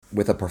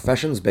With a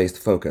professions-based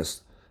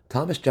focus,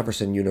 Thomas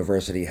Jefferson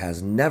University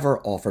has never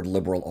offered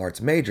liberal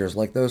arts majors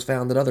like those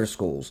found at other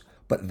schools,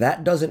 but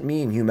that doesn't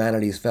mean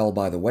humanities fell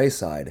by the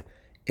wayside.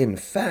 In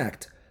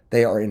fact,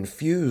 they are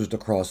infused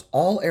across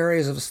all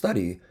areas of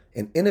study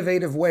in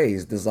innovative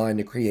ways designed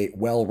to create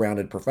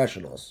well-rounded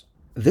professionals.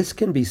 This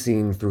can be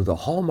seen through the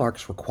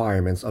hallmarks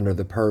requirements under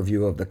the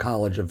purview of the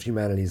College of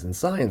Humanities and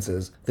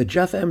Sciences, the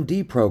Jeff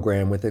MD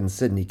program within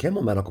Sidney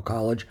Kimmel Medical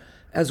College,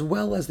 as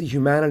well as the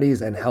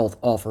humanities and health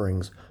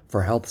offerings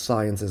for health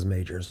sciences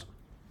majors.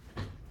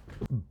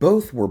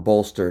 Both were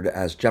bolstered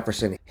as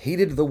Jefferson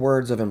heeded the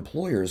words of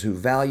employers who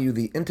value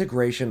the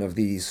integration of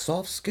these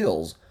soft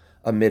skills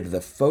amid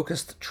the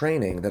focused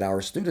training that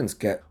our students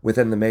get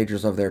within the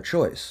majors of their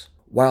choice.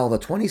 While the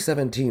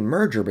 2017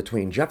 merger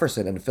between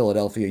Jefferson and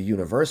Philadelphia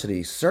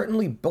University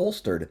certainly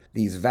bolstered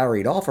these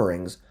varied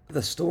offerings,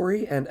 the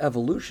story and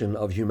evolution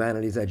of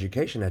humanities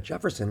education at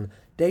Jefferson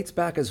dates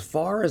back as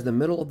far as the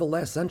middle of the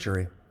last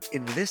century.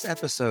 In this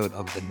episode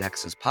of the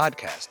Nexus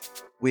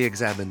podcast, we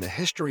examine the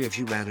history of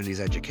humanities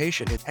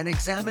education and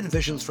examine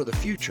visions for the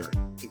future,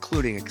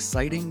 including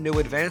exciting new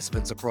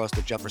advancements across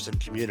the Jefferson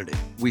community.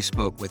 We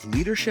spoke with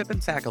leadership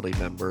and faculty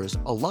members,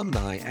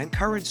 alumni, and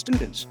current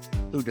students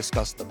who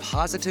discussed the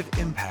positive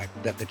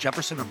impact that the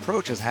Jefferson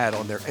approach has had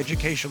on their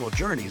educational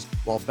journeys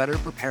while better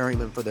preparing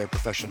them for their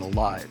professional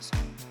lives.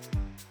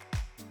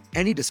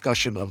 Any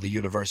discussion of the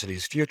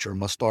university's future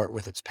must start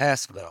with its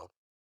past, though.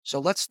 So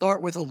let's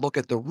start with a look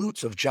at the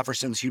roots of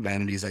Jefferson's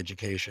humanities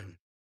education.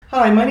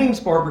 Hi, my name is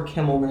Barbara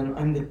Kimmelman.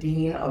 I'm the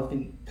Dean of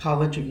the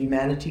College of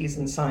Humanities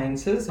and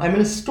Sciences. I'm an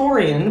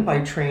historian by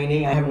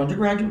training. I have an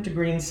undergraduate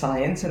degree in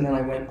science, and then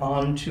I went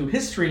on to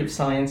history of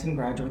science in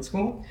graduate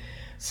school.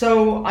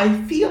 So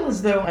I feel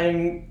as though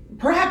I'm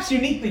perhaps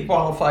uniquely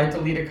qualified to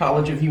lead a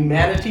College of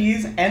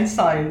Humanities and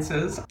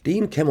Sciences.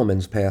 Dean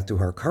Kimmelman's path to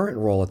her current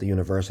role at the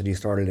university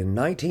started in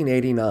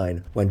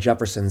 1989 when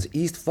Jefferson's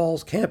East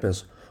Falls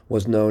campus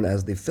was known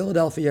as the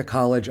Philadelphia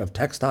College of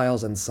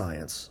Textiles and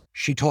Science.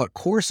 She taught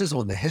courses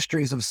on the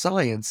histories of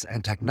science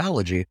and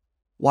technology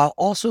while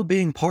also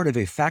being part of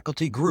a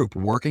faculty group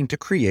working to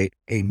create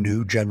a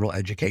new general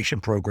education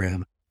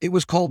program. It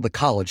was called the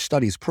College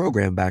Studies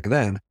Program back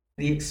then.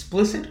 The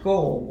explicit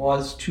goal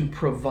was to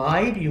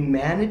provide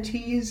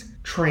humanities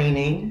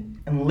training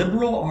and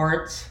liberal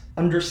arts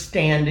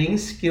understanding,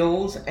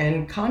 skills,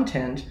 and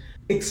content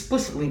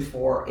explicitly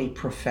for a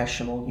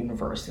professional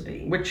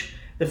university, which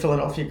the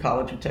Philadelphia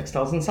College of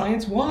Textiles and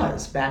Science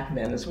was back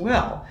then as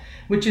well,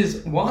 which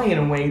is why, in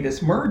a way,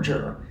 this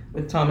merger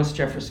with Thomas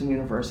Jefferson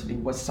University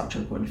was such a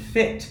good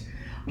fit,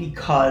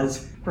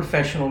 because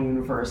professional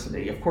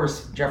university. Of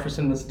course,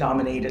 Jefferson was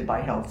dominated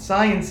by health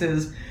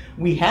sciences.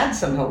 We had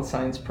some health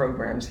science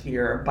programs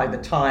here by the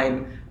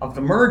time of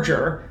the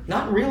merger,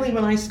 not really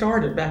when I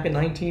started back in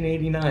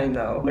 1989,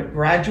 though, but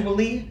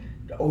gradually,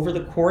 over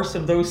the course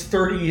of those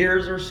 30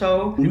 years or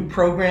so, new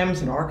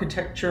programs in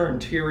architecture,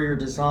 interior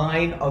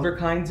design, other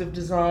kinds of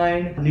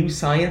design, new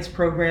science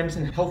programs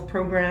and health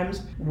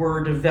programs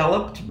were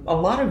developed. A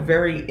lot of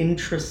very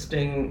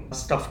interesting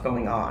stuff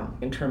going on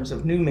in terms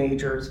of new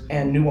majors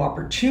and new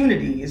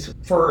opportunities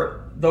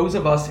for those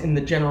of us in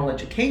the general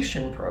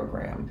education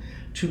program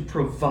to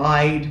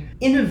provide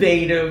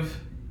innovative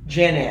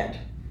gen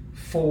ed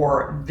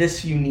for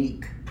this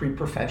unique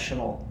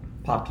pre-professional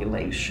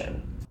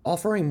population.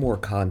 Offering more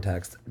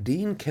context,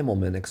 Dean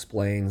Kimmelman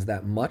explains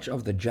that much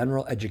of the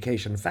general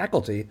education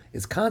faculty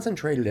is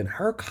concentrated in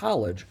her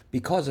college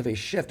because of a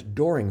shift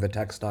during the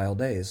textile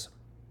days.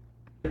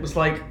 It was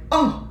like,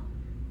 oh,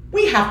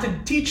 we have to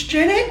teach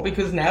gen ed,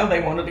 because now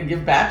they wanted to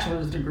give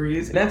bachelor's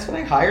degrees. That's when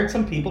I hired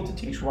some people to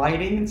teach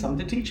writing and some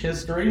to teach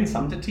history and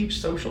some to teach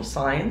social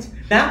science.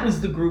 That was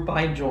the group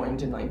I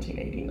joined in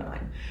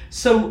 1989.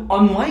 So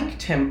unlike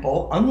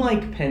Temple,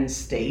 unlike Penn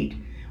State,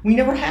 we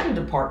never had a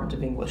department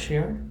of English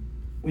here.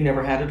 We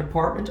never had a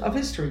department of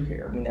history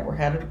here. We never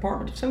had a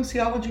department of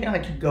sociology, and I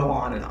could go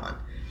on and on.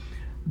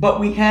 But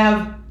we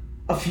have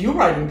a few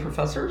writing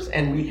professors,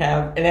 and we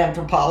have an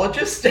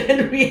anthropologist,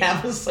 and we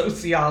have a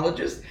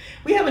sociologist.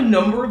 We have a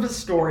number of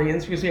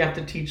historians because we have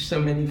to teach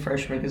so many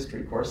freshman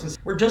history courses.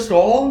 We're just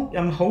all,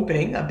 I'm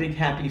hoping, a big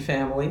happy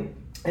family,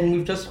 and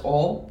we've just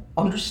all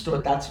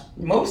understood that's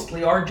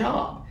mostly our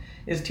job,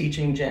 is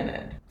teaching gen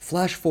ed.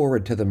 Flash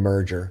forward to the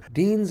merger.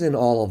 Deans in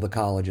all of the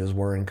colleges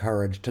were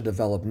encouraged to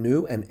develop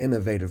new and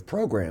innovative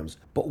programs,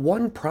 but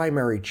one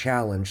primary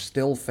challenge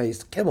still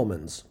faced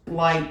Kimmelman's.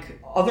 Like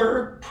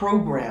other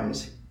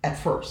programs at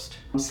first,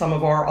 some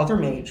of our other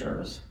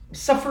majors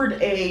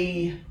suffered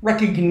a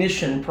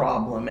recognition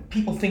problem.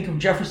 People think of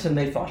Jefferson,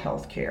 they thought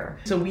healthcare.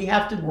 So we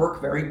have to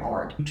work very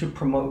hard to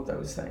promote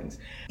those things.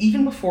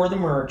 Even before the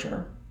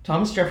merger,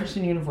 Thomas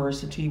Jefferson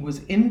University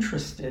was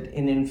interested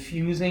in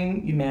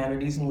infusing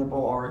humanities and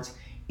liberal arts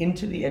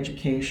into the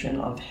education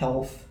of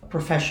health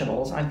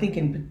professionals, I think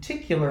in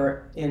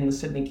particular in the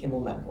Sidney Kimmel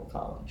Medical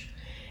College.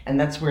 And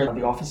that's where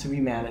the Office of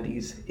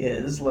Humanities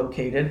is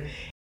located.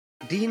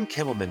 Dean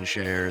Kimmelman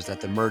shares that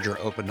the merger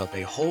opened up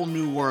a whole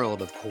new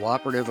world of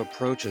cooperative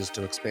approaches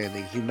to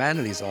expanding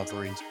humanities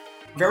offerings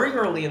Very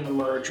early in the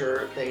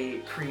merger, they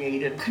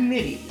created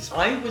committees.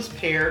 I was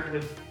paired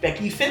with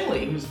Becky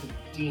Finley, who's the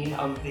dean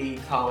of the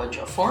College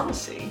of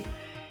Pharmacy,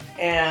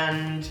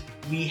 and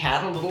we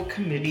had a little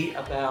committee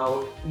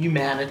about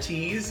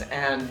humanities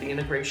and the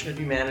integration of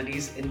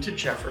humanities into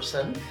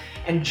Jefferson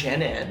and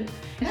Gen Ed.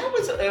 And that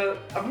was a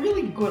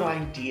really good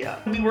idea.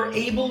 We were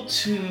able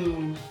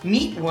to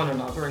meet one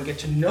another and get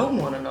to know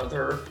one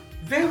another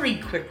very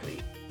quickly.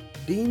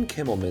 Dean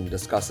Kimmelman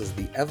discusses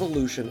the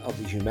evolution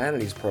of the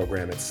humanities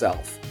program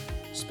itself.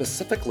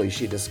 Specifically,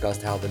 she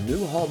discussed how the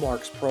new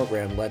Hallmarks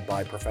program led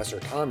by Professor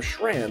Tom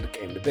Schrand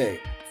came to be.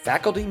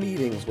 Faculty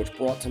meetings, which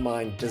brought to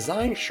mind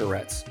design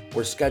charrettes,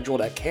 were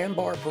scheduled at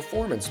Canbar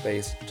Performance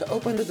Space to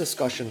open the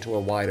discussion to a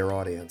wider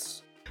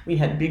audience. We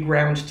had big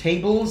round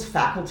tables.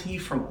 Faculty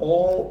from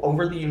all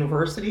over the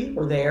university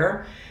were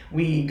there.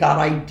 We got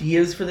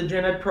ideas for the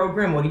Gen Ed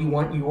program. What do you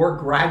want your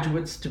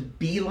graduates to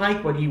be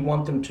like? What do you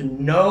want them to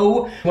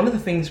know? One of the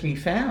things we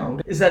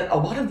found is that a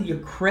lot of the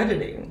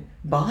accrediting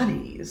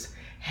bodies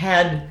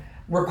had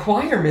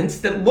requirements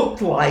that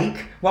looked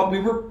like what we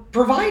were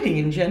providing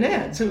in Gen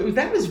Ed. So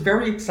that was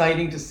very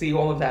exciting to see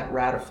all of that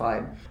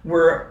ratified.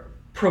 We're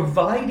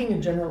providing a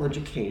general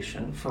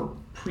education for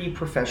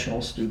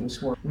pre-professional students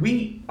who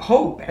we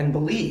hope and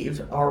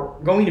believe are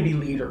going to be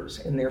leaders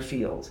in their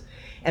fields.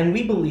 And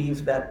we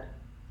believe that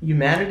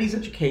humanities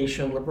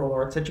education, liberal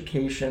arts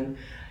education,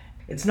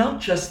 it's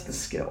not just the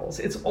skills,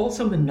 it's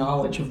also the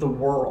knowledge of the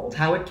world,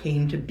 how it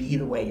came to be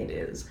the way it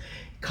is.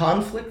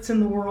 Conflicts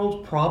in the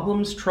world,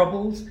 problems,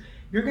 troubles,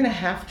 you're going to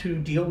have to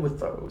deal with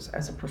those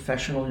as a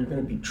professional. You're going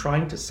to be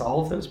trying to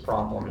solve those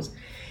problems.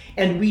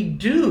 And we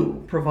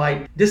do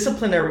provide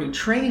disciplinary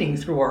training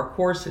through our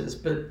courses,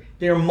 but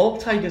they're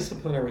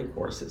multidisciplinary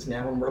courses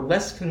now, and we're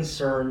less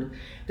concerned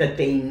that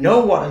they know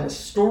what an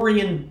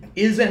historian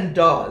is and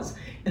does,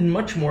 and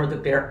much more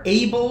that they're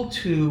able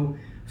to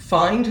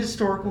find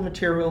historical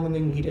material when they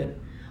need it,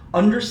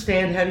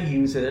 understand how to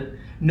use it,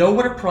 know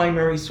what a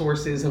primary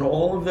source is in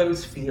all of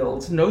those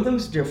fields, know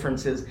those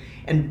differences,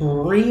 and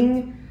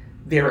bring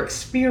their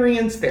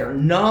experience, their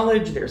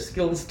knowledge, their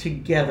skills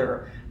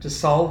together to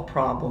solve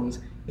problems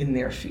in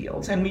their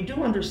fields. And we do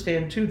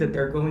understand too that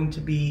they're going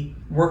to be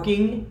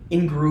working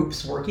in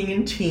groups, working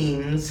in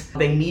teams.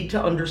 They need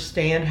to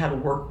understand how to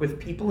work with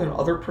people in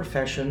other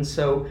professions.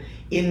 So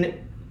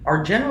in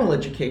our general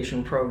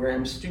education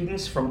program,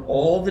 students from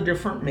all the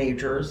different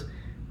majors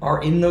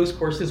are in those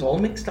courses all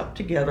mixed up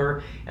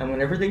together, and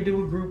whenever they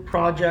do a group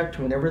project,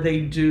 whenever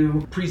they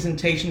do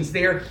presentations,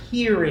 they're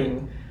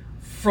hearing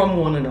from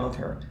one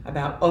another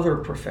about other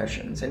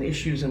professions and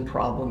issues and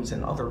problems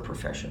in other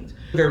professions.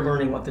 They're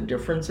learning what the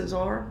differences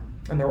are,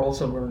 and they're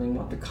also learning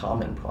what the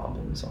common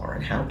problems are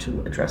and how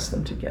to address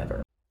them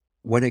together.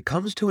 When it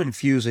comes to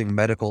infusing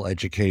medical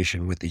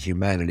education with the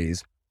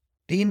humanities,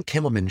 Dean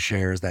Kimmelman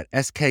shares that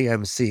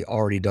SKMC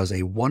already does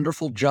a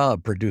wonderful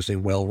job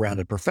producing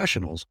well-rounded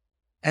professionals,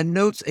 and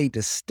notes a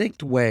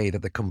distinct way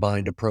that the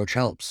combined approach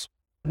helps.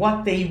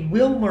 What they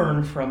will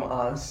learn from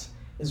us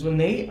is when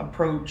they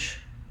approach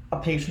a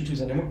patient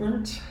who's an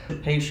immigrant, a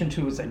patient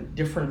who is a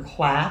different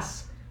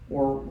class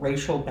or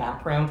racial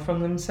background from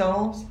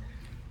themselves,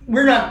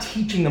 we're not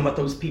teaching them what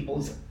those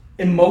people's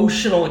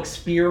emotional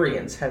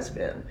experience has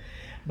been,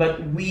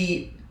 but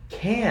we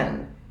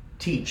can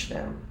teach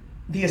them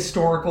the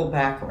historical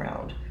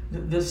background,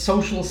 the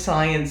social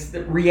science,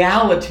 the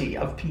reality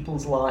of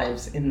people's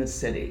lives in the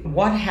city.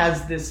 What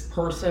has this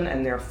person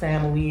and their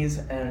families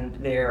and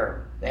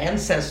their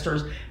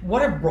ancestors,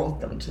 what have brought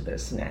them to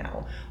this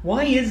now?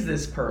 Why is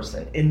this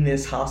person in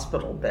this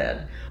hospital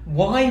bed?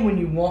 Why, when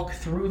you walk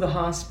through the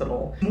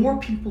hospital, more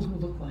people who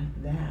look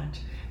like that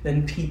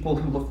than people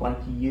who look like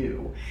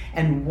you?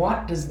 And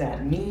what does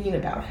that mean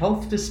about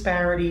health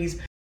disparities?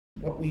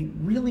 What we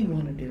really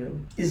want to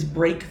do is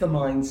break the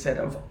mindset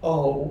of,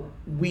 oh,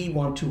 we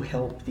want to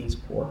help these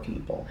poor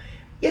people.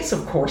 Yes,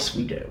 of course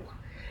we do.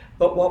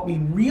 But what we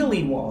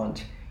really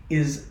want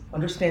is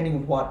understanding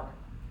of what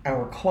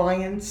our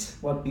clients,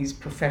 what these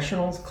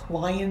professionals'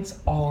 clients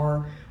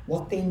are,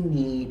 what they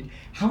need,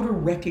 how to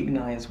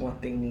recognize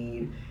what they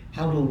need,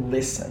 how to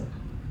listen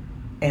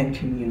and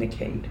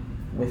communicate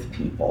with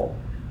people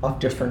of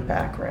different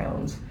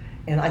backgrounds.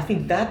 And I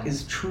think that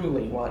is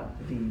truly what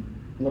the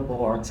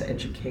liberal arts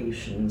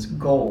education's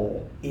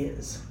goal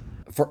is.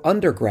 For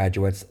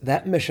undergraduates,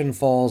 that mission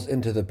falls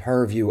into the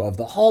purview of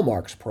the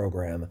Hallmarks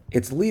program.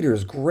 Its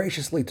leaders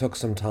graciously took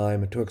some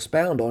time to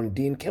expound on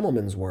Dean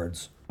Kimmelman's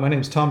words. My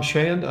name is Tom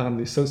Shand. I'm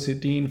the Associate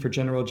Dean for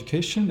General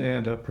Education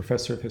and a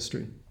Professor of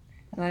History.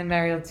 And I'm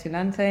Mariel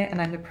Tulante, and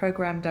I'm the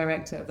Program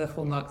Director of the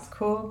Hallmarks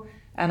Corps,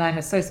 and I'm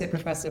Associate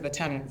Professor of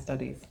Italian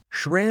Studies.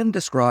 Schrand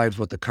describes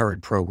what the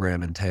current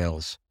program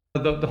entails.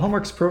 The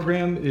Hallmarks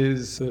program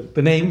is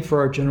the name for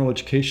our general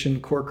education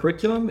core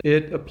curriculum.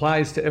 It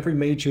applies to every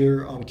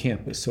major on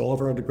campus. So all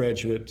of our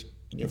undergraduate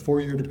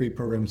 4-year degree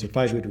programs or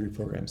 5-year degree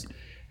programs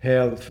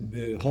have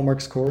the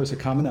Hallmarks core as a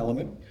common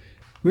element.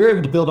 We were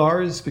able to build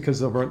ours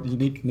because of the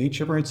unique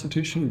nature of our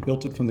institution. We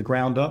built it from the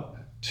ground up.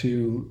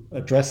 to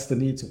address the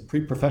needs of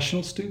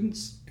pre-professional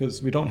students,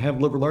 because we don't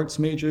have liberal arts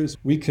majors.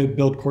 We could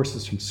build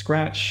courses from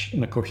scratch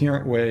in a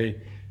coherent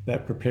way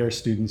that prepare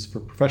students for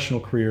professional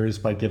careers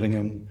by giving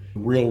them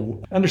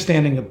real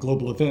understanding of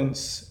global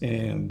events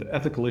and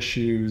ethical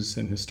issues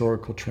and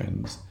historical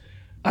trends.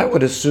 I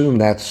would assume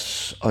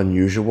that's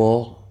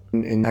unusual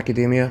in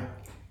academia.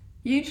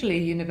 Usually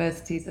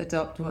universities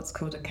adopt what's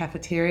called a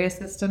cafeteria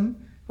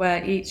system,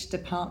 where each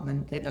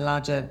department in a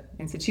larger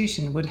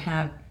institution would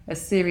have a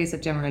series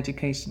of general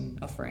education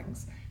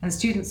offerings. And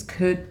students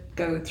could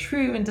go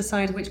through and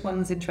decide which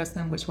ones interest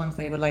them, which ones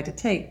they would like to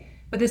take.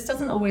 But this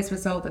doesn't always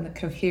result in a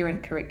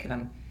coherent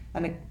curriculum,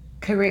 and a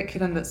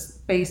curriculum that's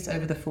based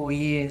over the 4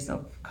 years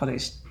of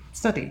college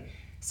study.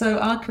 So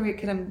our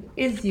curriculum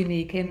is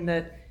unique in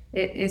that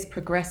it is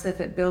progressive,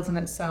 it builds on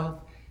itself.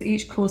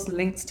 Each course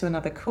links to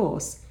another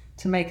course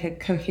to make a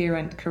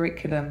coherent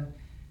curriculum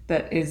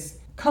that is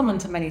common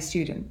to many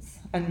students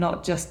and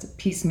not just a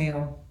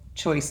piecemeal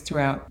choice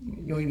throughout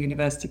your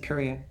university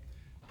career.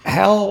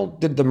 How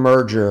did the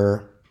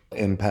merger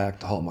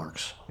impact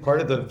Hallmarks?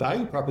 Part of the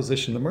value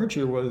proposition of the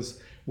merger was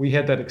we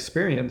had that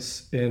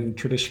experience in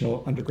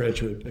traditional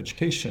undergraduate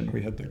education.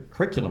 We had the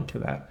curriculum for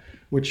that,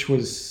 which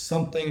was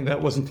something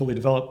that wasn't fully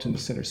developed in the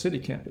Center City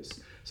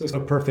campus. So it's a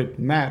perfect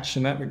match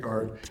in that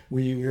regard.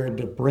 We were able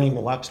to bring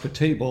a lot to the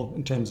table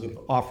in terms of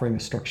offering a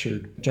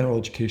structured general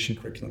education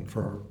curriculum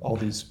for all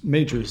these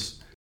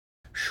majors.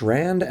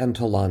 Shrand and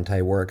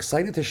Talante were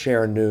excited to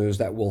share news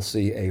that will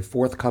see a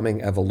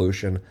forthcoming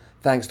evolution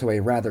thanks to a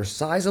rather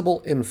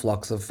sizable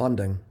influx of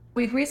funding.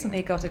 We've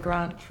recently got a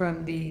grant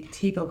from the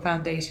Teagle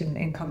Foundation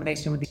in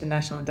combination with the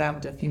National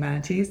Endowment of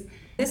Humanities.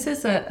 This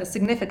is a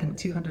significant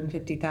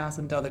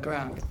 $250,000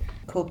 grant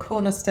called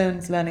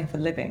Cornerstones Learning for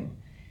Living.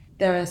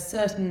 There are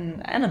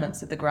certain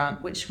elements of the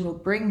grant which will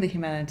bring the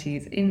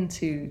humanities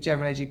into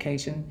general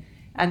education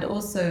and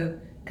also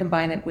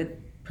combine it with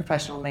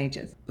professional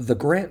majors. The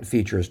grant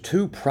features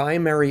 2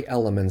 primary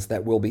elements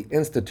that will be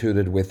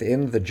instituted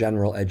within the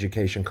general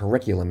education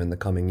curriculum in the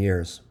coming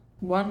years.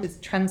 One is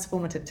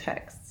transformative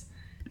texts.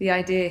 The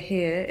idea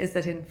here is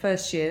that in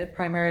first year,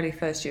 primarily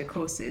first year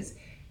courses,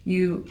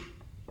 you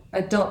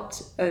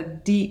adopt a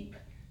deep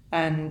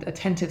and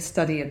attentive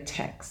study of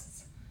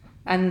texts,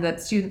 and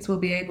that students will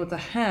be able to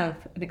have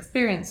an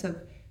experience of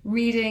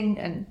reading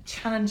and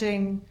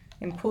challenging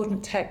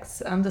important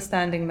texts,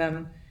 understanding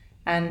them,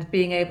 and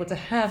being able to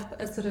have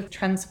a sort of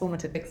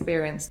transformative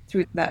experience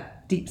through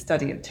that deep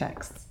study of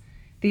texts.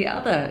 The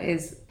other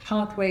is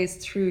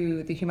pathways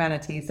through the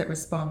humanities that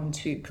respond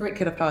to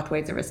curricular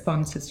pathways that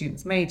respond to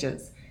students'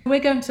 majors. We're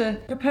going to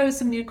propose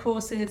some new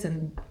courses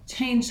and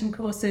change some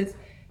courses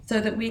so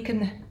that we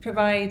can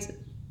provide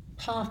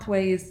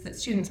pathways that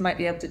students might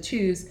be able to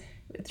choose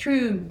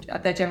through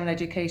their general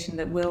education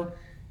that will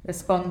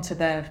respond to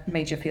their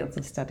major fields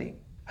of study.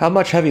 How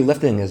much heavy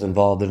lifting is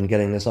involved in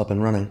getting this up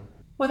and running?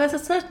 Well, there's a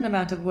certain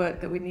amount of work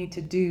that we need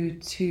to do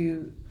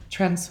to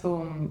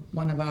transform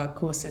one of our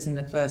courses in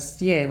the first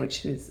year,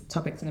 which is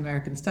Topics in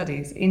American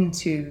Studies,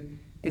 into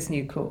this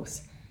new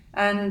course.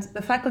 And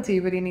the faculty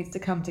really needs to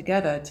come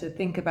together to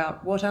think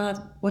about what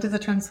is a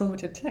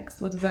transformative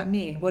text? What does that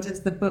mean? What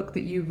is the book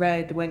that you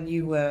read when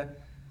you were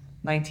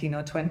 19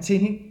 or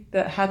 20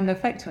 that had an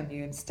effect on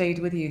you and stayed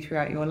with you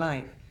throughout your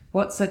life?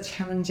 What's a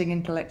challenging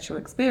intellectual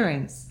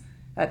experience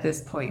at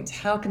this point?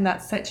 How can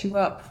that set you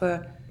up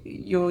for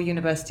your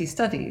university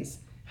studies?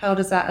 How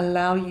does that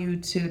allow you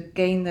to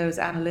gain those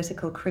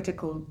analytical,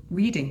 critical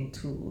reading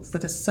tools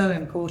that are so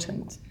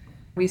important?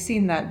 We've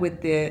seen that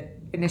with the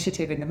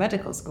initiative in the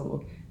medical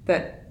school,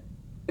 that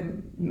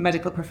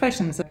medical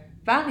professions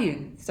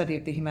value study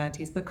of the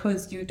humanities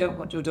because you don't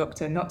want your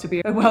doctor not to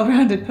be a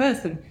well-rounded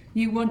person.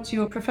 You want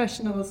your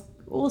professionals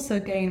also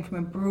gain from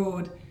a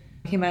broad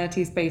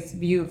humanities-based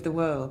view of the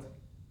world.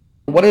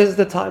 What is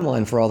the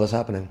timeline for all this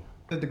happening?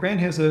 The grant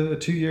has a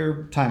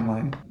 2-year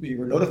timeline. We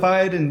were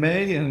notified in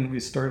May and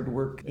we started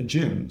work in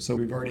June. So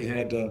we've already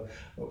had a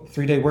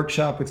 3-day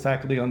workshop with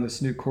faculty on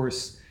this new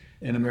course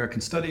in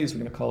American Studies. We're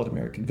going to call it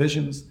American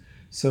Visions.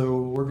 So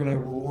we're going to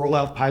roll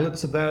out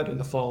pilots of that in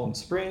the fall and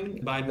spring.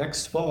 By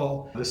next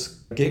fall,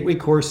 this gateway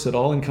course that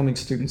all incoming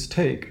students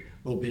take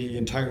will be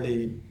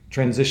entirely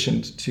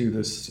transitioned to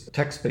this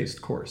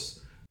text-based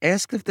course.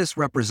 Asked if this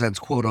represents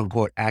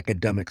quote-unquote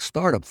academic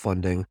startup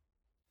funding,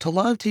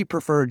 Talante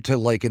preferred to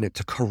liken it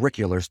to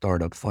curricular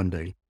startup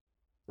funding.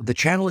 The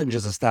challenge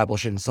is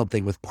establishing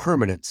something with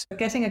permanence.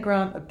 Getting a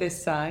grant of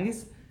this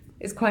size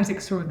is quite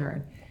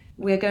extraordinary.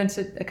 We're going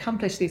to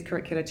accomplish these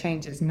curricular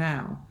changes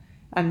now,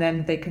 and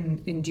then they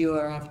can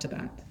endure after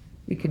that.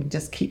 We can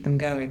just keep them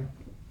going.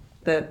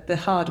 The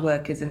hard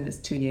work is in this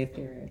 2-year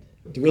period.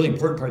 The really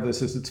important part of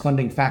this is it's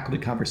funding faculty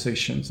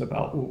conversations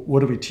about what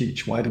do we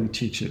teach, why do we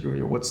teach it,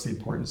 or what's the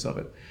importance of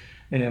it.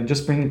 And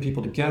just bringing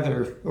people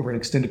together over an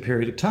extended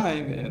period of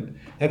time and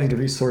having the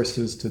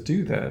resources to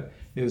do that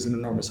is an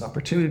enormous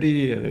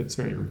opportunity. It's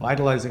very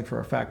revitalizing for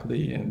our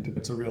faculty, and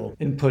it's a real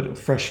input of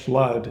fresh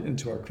blood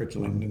into our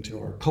curriculum, into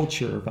our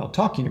culture about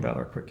talking about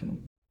our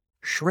curriculum.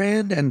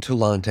 Schrand and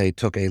Tulante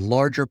took a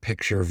larger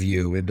picture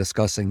view in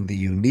discussing the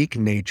unique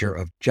nature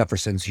of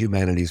Jefferson's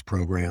humanities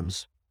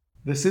programs.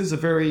 This is a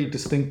very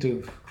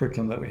distinctive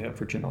curriculum that we have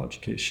for general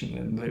education,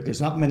 and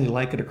there's not many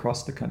like it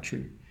across the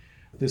country.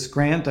 This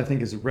grant, I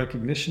think, is a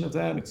recognition of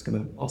that. It's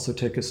going to also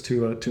take us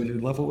to a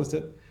new level with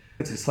it.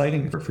 It's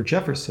exciting for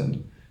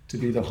Jefferson to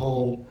be the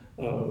home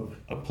of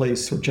a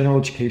place where general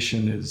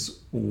education is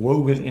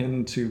woven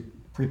into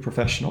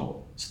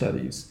pre-professional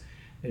studies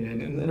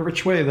in a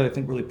rich way that I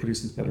think really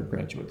produces better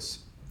graduates.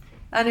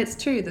 And it's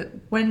true that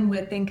when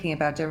we're thinking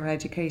about general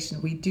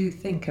education, we do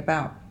think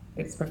about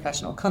its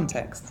professional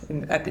context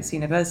at this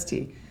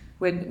university.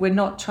 We're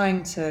not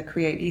trying to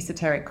create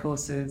esoteric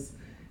courses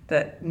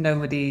that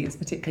nobody is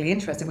particularly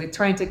interested in. We're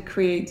trying to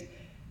create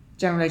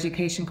general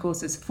education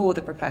courses for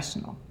the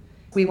professional.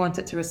 We want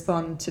it to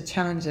respond to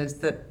challenges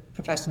that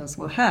professionals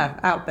will have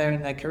out there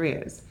in their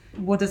careers.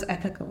 What does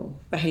ethical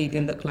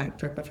behavior look like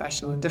for a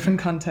professional in different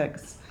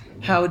contexts?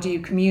 How do you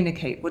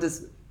communicate? What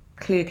does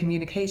clear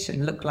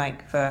communication look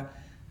like for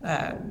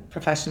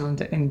professional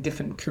in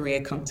different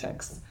career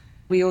contexts?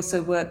 We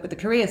also work with the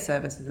career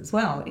services as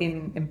well,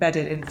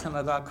 embedded in some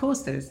of our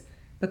courses,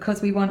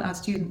 because we want our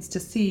students to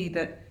see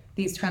that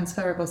these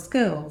transferable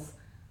skills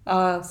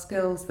are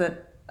skills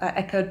that are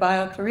echoed by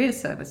our career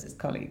services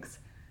colleagues.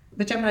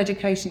 The general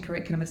education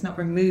curriculum is not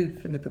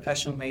removed from the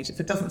professional majors.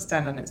 It doesn't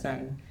stand on its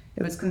own.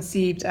 It was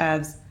conceived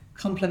as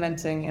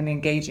complementing and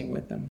engaging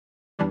with them.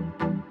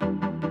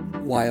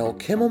 While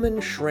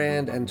Kimmelman,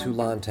 Schrand, and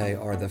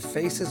Tulante are the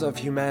faces of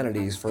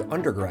humanities for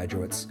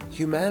undergraduates,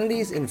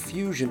 humanities'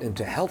 infusion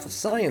into health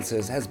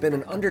sciences has been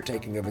an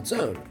undertaking of its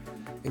own,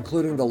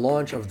 including the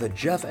launch of the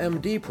Jeff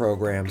MD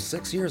program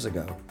 6 years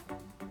ago.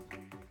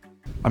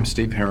 I'm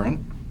Steve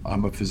Herron.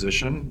 I'm a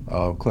physician,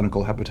 a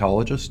clinical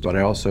hepatologist, but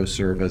I also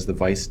serve as the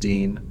Vice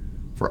Dean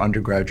for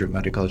undergraduate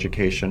medical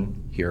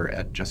education here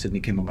at Sidney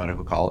Kimmel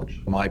Medical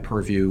College. My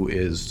purview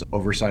is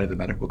oversight of the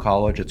medical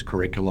college, its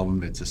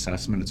curriculum, its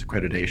assessment, its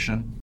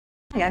accreditation.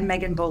 Hi, I'm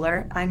Megan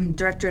Buller. I'm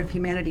Director of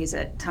Humanities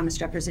at Thomas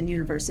Jefferson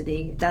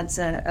University. That's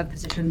a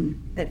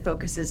position that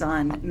focuses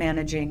on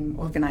managing,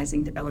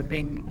 organizing,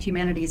 developing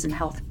humanities and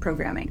health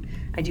programming.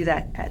 I do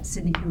that at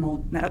Sidney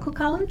Kimmel Medical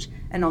College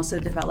and also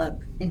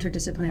develop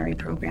interdisciplinary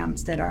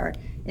programs that are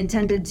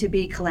intended to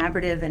be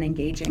collaborative and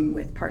engaging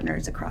with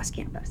partners across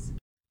campus.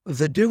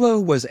 The duo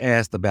was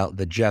asked about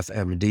the Jeff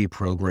MD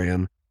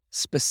program,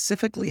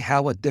 specifically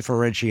how it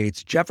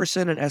differentiates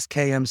Jefferson and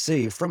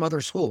SKMC from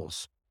other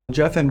schools.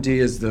 Jeff MD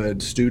is the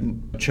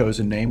student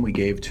chosen name we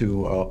gave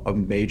to a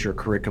major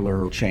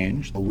curricular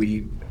change.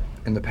 We,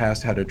 in the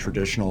past, had a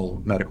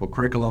traditional medical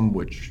curriculum,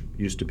 which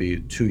used to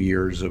be 2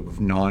 years of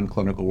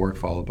non-clinical work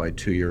followed by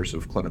 2 years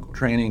of clinical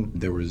training.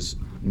 There was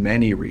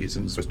many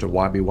reasons as to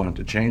why we wanted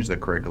to change the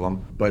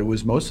curriculum, but it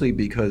was mostly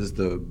because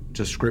the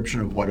description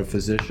of what a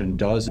physician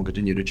does will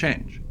continue to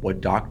change. What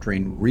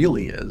doctoring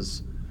really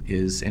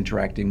is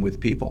interacting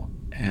with people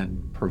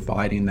and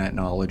providing that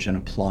knowledge and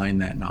applying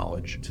that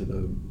knowledge to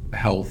the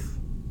health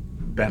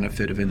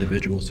benefit of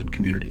individuals and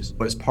communities.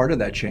 But as part of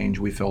that change,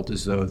 we felt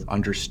as though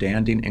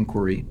understanding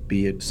inquiry,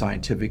 be it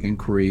scientific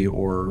inquiry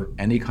or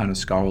any kind of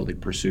scholarly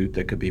pursuit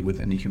that could be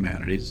within the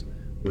humanities,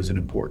 was an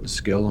important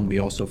skill. And we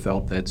also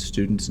felt that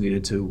students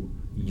needed to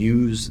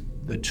use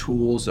the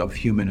tools of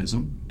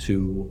humanism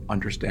to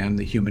understand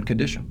the human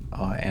condition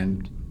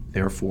and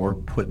therefore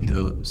put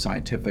the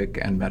scientific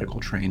and medical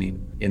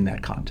training in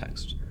that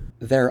context.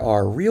 There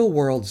are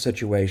real-world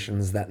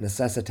situations that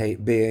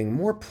necessitate being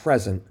more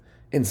present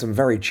in some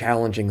very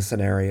challenging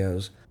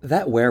scenarios.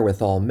 That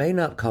wherewithal may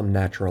not come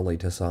naturally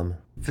to some.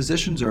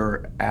 Physicians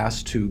are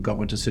asked to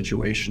go into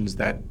situations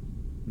that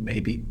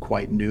may be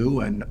quite new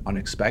and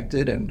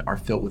unexpected and are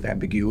filled with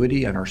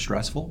ambiguity and are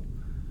stressful.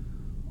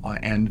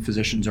 And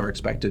physicians are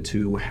expected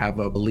to have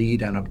a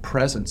lead and a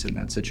presence in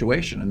that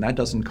situation, and that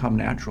doesn't come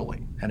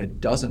naturally, and it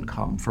doesn't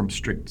come from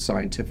strict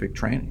scientific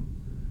training.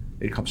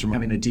 It comes from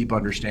having a deep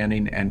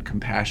understanding and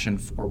compassion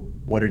for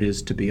what it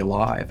is to be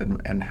alive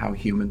and how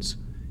humans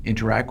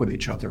interact with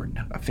each other and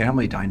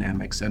family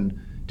dynamics and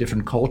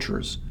different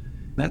cultures.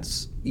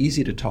 That's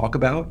easy to talk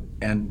about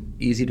and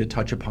easy to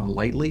touch upon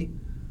lightly,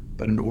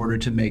 but in order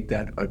to make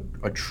that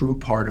a true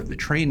part of the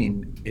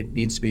training, it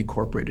needs to be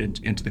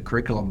incorporated into the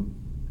curriculum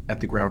at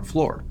the ground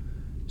floor.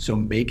 So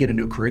make it a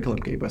new curriculum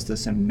gave us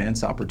this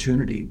immense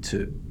opportunity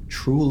to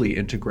truly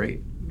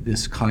integrate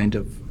this kind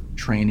of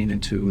training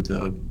into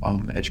the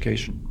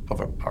education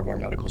of our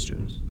medical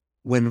students.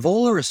 When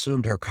Voller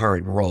assumed her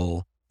current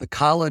role, the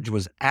college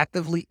was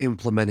actively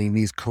implementing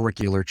these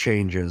curricular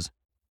changes.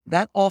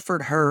 That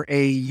offered her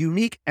a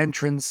unique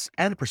entrance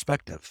and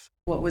perspective.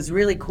 What was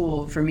really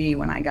cool for me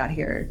when I got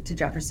here to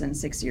Jefferson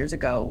 6 years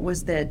ago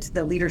was that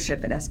the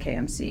leadership at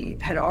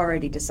SKMC had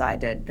already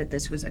decided that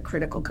this was a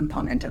critical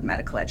component of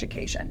medical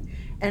education.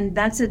 And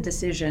that's a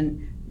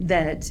decision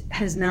that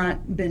has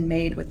not been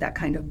made with that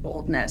kind of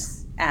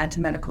boldness at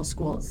medical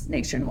schools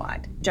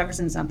nationwide.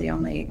 Jefferson's not the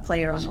only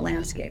player on the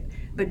landscape,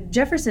 but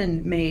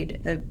Jefferson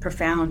made a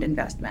profound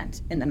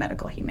investment in the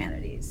medical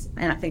humanities.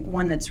 And I think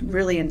one that's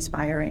really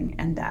inspiring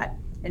and that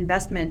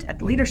investment at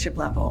the leadership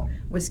level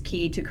was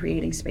key to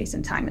creating space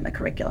and time in the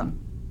curriculum.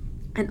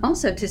 And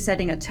also to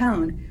setting a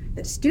tone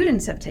that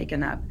students have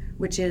taken up,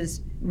 which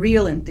is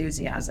real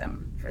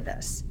enthusiasm for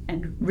this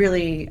and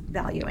really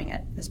valuing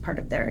it as part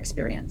of their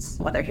experience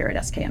while they're here at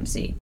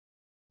SKMC.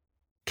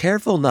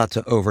 Careful not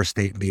to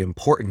overstate the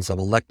importance of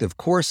elective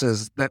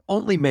courses that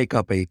only make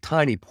up a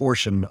tiny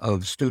portion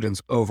of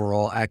students'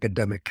 overall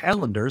academic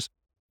calendars,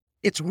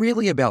 it's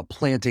really about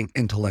planting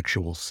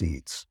intellectual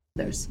seeds.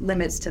 There's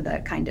limits to the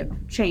kind of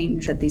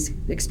change that these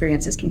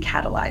experiences can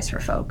catalyze for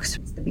folks.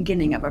 It's the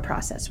beginning of a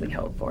process, we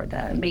hope, or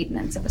the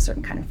maintenance of a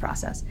certain kind of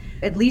process.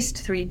 At least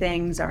 3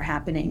 things are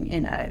happening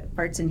in a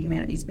arts and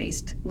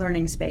humanities-based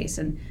learning space,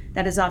 and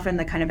that is often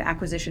the kind of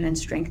acquisition and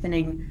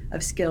strengthening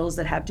of skills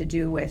that have to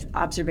do with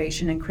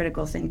observation and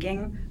critical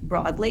thinking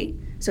broadly.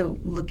 So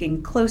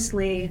looking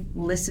closely,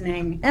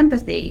 listening,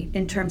 empathy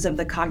in terms of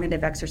the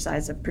cognitive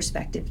exercise of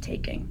perspective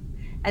taking.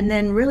 And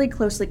then really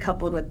closely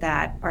coupled with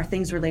that are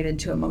things related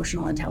to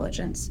emotional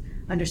intelligence,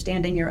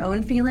 understanding your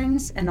own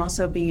feelings and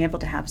also being able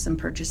to have some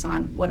purchase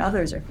on what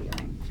others are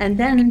feeling. And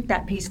then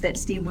that piece that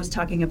Steve was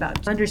talking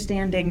about,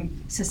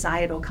 understanding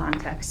societal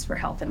contexts for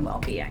health and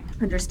well-being,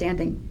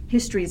 understanding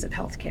histories of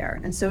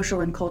healthcare and social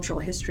and cultural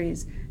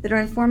histories that are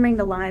informing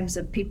the lives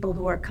of people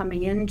who are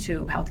coming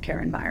into healthcare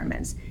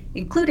environments,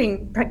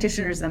 including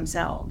practitioners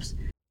themselves.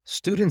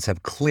 Students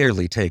have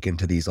clearly taken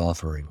to these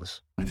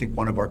offerings. I think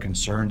one of our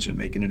concerns in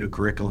making it a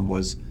curriculum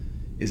was,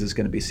 is this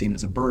going to be seen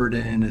as a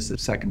burden? Is it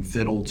second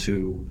fiddle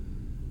to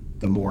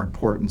the more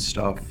important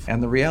stuff?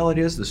 And the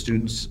reality is the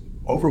students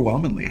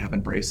overwhelmingly have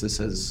embraced this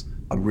as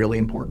a really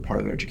important part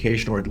of their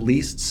education, or at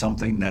least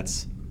something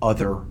that's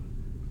other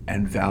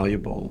and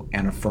valuable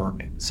and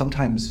affirming.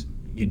 Sometimes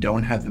you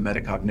don't have the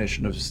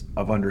metacognition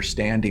of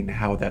understanding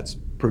how that's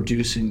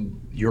producing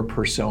your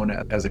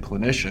persona as a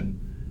clinician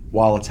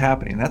while it's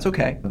happening. That's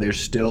okay. They're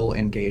still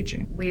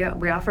engaging. We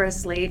offer a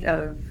slate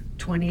of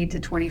 20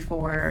 to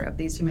 24 of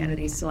these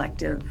humanities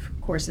selective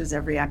courses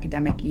every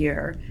academic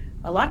year.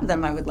 A lot of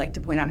them, I would like to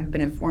point out, have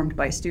been informed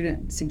by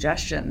student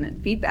suggestion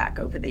and feedback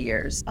over the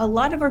years. A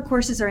lot of our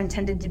courses are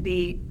intended to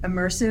be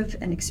immersive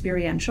and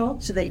experiential,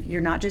 so that you're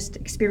not just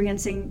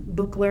experiencing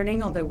book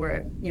learning, although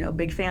we're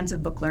big fans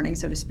of book learning,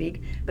 so to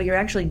speak, but you're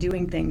actually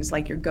doing things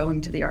like you're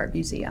going to the art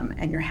museum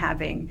and you're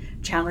having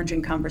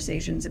challenging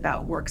conversations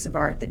about works of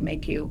art that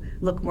make you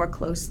look more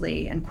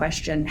closely and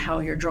question how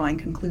you're drawing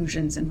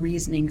conclusions and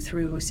reasoning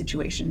through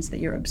situations that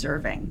you're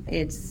observing.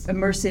 It's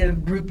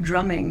immersive group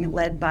drumming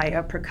led by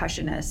a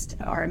percussionist,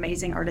 our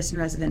amazing artist in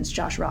residence,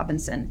 Josh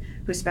Robinson,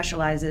 who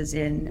specializes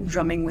in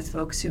drumming with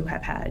folks who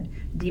have had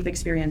deep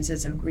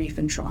experiences of grief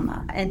and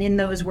trauma. And in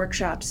those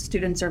workshops,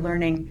 students are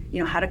learning,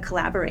 how to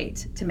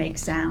collaborate to make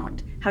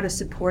sound, how to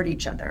support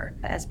each other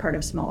as part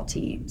of small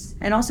teams,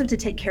 and also to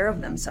take care of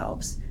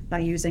themselves by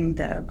using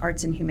the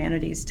arts and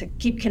humanities to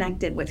keep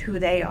connected with who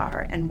they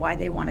are and why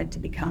they wanted to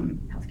become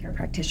healthcare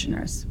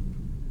practitioners.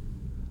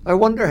 I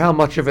wonder how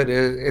much of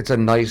it's a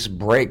nice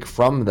break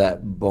from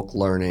that book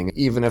learning,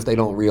 even if they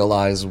don't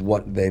realize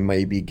what they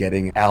may be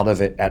getting out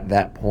of it at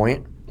that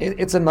point.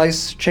 It's a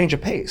nice change of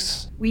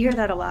pace. We hear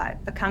that a lot.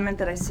 A comment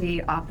that I see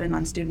often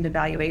on student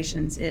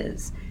evaluations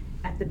is,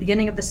 at the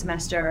beginning of the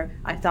semester,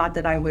 I thought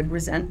that I would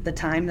resent the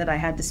time that I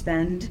had to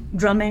spend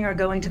drumming or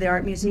going to the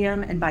art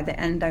museum, and by the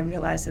end I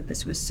realized that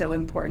this was so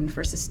important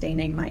for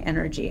sustaining my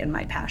energy and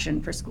my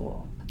passion for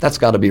school. That's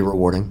got to be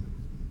rewarding.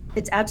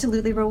 It's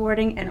absolutely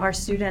rewarding, and our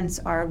students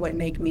are what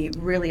make me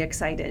really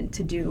excited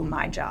to do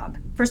my job.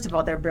 First of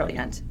all, they're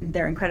brilliant.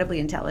 They're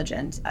incredibly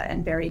intelligent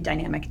and very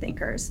dynamic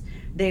thinkers.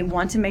 They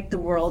want to make the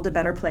world a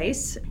better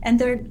place, and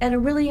they're at a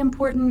really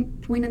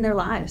important point in their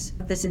lives.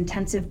 This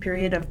intensive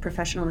period of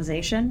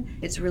professionalization,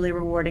 it's really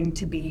rewarding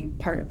to be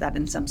part of that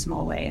in some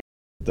small way.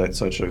 That's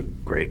such a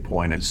great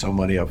point, and so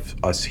many of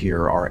us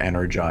here are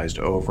energized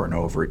over and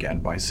over again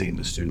by seeing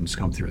the students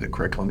come through the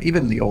curriculum,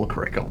 even the old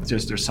curriculum.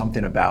 There's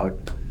something about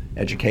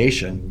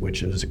education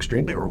which is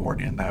extremely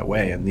rewarding in that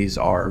way, and these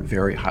are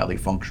very highly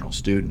functional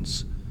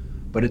students.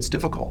 But it's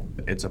difficult.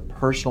 It's a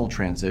personal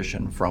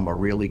transition from a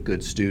really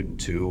good student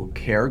to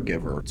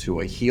caregiver,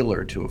 to a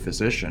healer, to a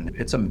physician.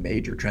 It's a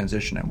major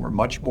transition, and we're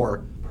much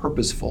more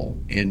purposeful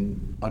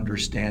in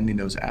understanding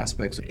those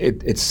aspects.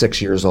 It's 6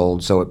 years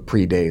old, so it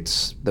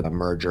predates the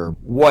merger.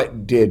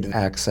 What did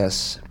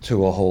access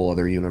to a whole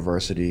other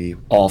university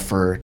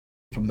offer?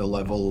 From the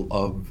level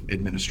of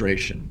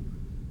administration,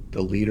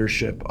 the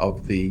leadership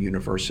of the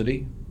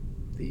university,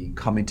 the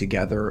coming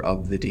together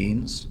of the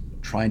deans,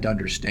 trying to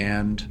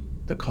understand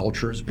the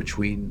cultures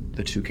between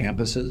the two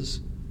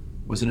campuses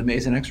was an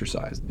amazing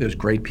exercise. There's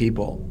great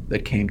people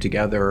that came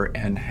together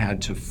and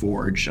had to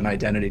forge an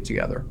identity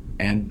together.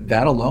 And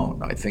that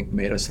alone, I think,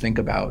 made us think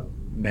about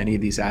many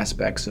of these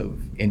aspects of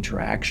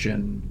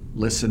interaction,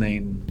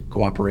 listening,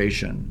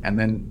 cooperation. And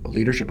then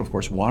leadership, of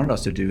course, wanted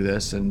us to do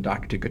this, and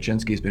Dr.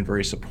 Kaczynski has been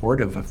very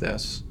supportive of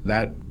this.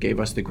 That gave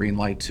us the green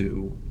light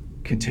to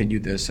continue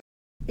this.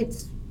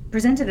 It's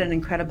presented an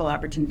incredible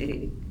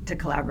opportunity to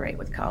collaborate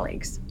with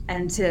colleagues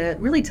and to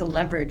really to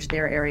leverage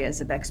their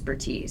areas of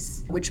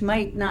expertise, which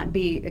might not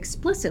be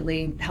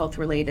explicitly health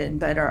related,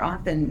 but are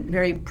often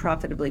very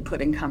profitably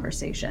put in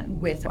conversation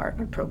with our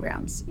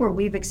programs. Where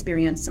we've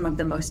experienced some of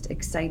the most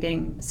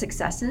exciting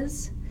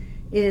successes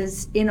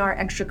is in our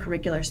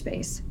extracurricular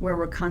space, where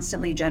we're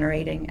constantly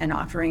generating and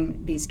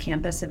offering these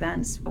campus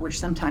events, which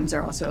sometimes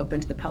are also open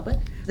to the public.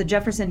 The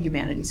Jefferson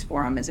Humanities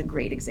Forum is a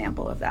great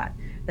example of that.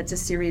 That's a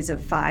series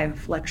of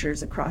 5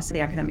 lectures across the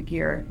academic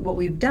year. What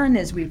we've done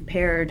is we've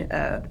paired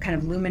a kind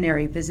of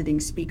luminary visiting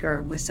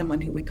speaker with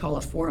someone who we call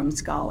a forum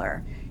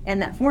scholar.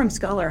 And that forum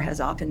scholar has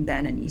often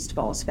been an East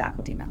Falls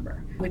faculty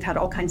member. We've had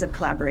all kinds of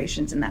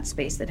collaborations in that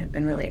space that have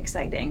been really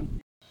exciting.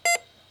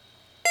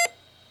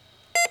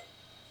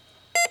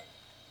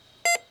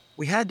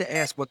 We had to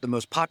ask what the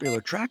most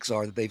popular tracks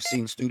are that they've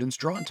seen students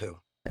drawn to.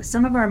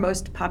 Some of our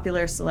most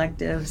popular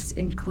selectives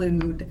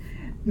include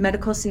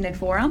Medical Sine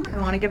Forum. I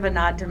want to give a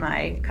nod to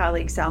my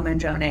colleague Sal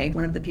Mangione,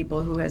 one of the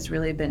people who has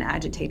really been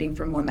agitating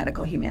for more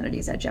medical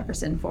humanities at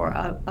Jefferson for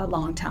a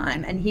long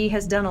time. And he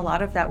has done a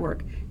lot of that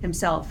work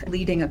himself,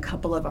 leading a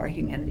couple of our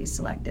humanities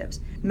selectives.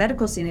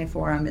 Medical Sine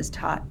Forum is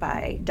taught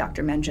by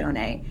Dr.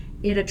 Mangione.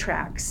 It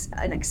attracts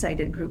an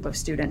excited group of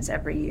students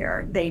every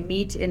year. They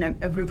meet in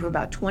a group of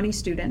about 20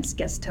 students,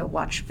 gets to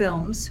watch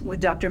films with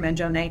Dr.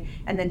 Mangione,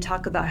 and then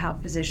talk about how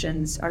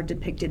physicians are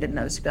depicted in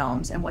those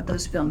films and what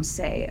those films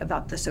say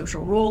about the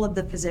social role of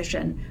the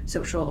physician,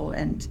 social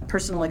and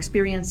personal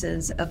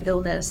experiences of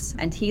illness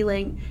and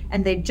healing.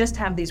 And they just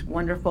have these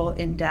wonderful,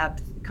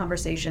 in-depth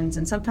conversations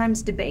and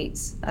sometimes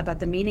debates about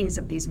the meanings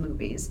of these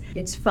movies.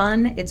 It's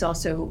fun, it's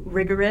also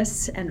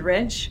rigorous and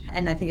rich,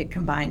 and I think it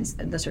combines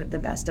the sort of the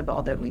best of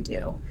all that we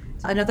do.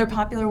 Another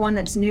popular one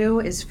that's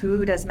new is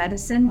Food as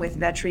Medicine with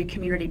Veterinary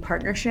Community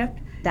Partnership.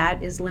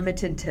 That is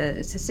limited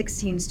to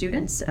 16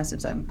 students, so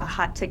it's a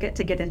hot ticket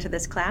to get into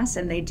this class,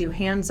 and they do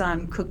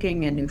hands-on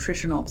cooking and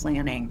nutritional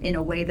planning in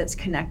a way that's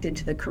connected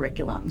to the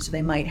curriculum. So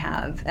they might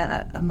have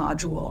a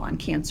module on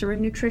cancer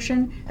and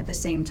nutrition at the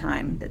same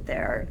time that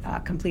they're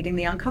completing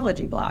the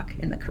oncology block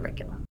in the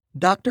curriculum.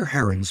 Dr.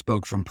 Heron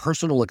spoke from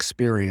personal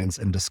experience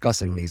in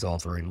discussing these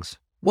offerings.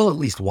 Well, at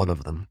least one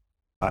of them.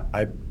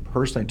 I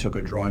personally took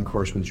a drawing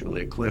course with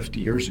Julia Clift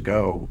years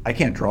ago. I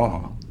can't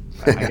draw.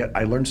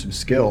 I learned some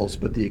skills,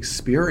 but the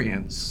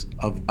experience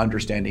of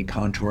understanding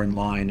contour and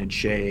line and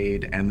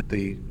shade and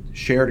the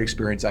shared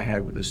experience I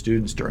had with the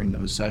students during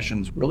those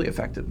sessions really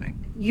affected me.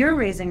 You're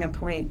raising a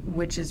point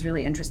which is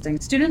really interesting.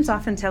 Students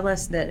often tell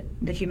us that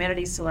the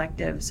humanities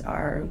selectives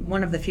are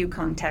one of the few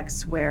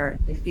contexts where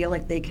they feel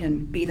like they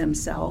can be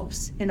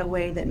themselves in a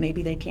way that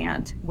maybe they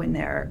can't when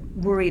they're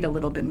worried a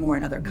little bit more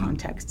in other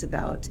contexts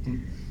about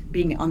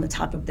being on the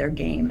top of their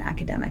game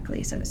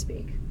academically, so to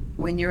speak.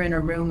 When you're in a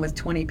room with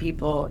 20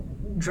 people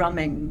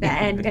drumming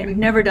and you've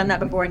never done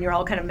that before and you're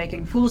all kind of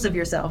making fools of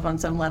yourself on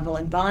some level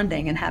and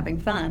bonding and having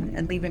fun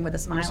and leaving with a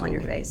smile on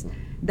your face,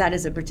 that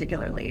is a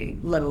particularly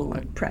low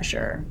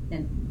pressure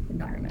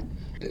environment.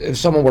 If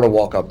someone were to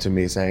walk up to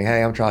me saying,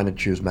 hey, I'm trying to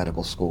choose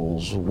medical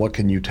schools, what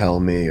can you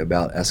tell me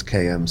about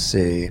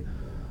SKMC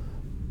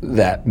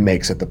that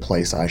makes it the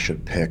place I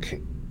should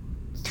pick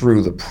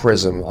through the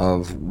prism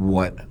of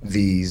what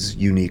these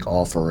unique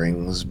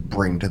offerings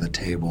bring to the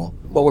table?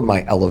 What would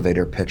my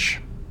elevator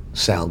pitch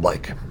sound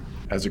like?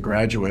 As a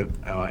graduate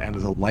and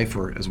as a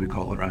lifer, as we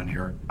call it around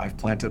here, I've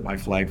planted my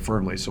flag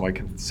firmly, so I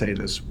can say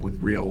this with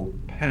real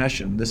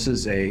passion. This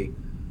is a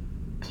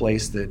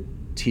place that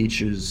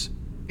teaches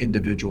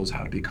individuals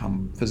how to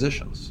become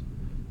physicians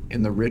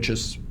in the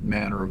richest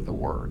manner of the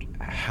word,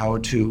 how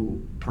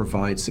to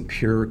provide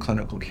superior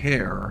clinical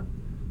care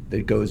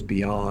that goes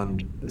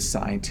beyond the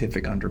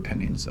scientific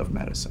underpinnings of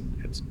medicine.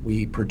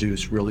 We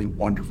produce really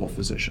wonderful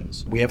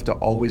physicians. We have to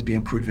always be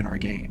improving our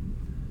game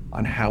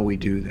on how we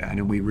do that.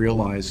 And we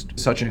realized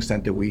to such an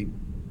extent that we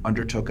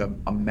undertook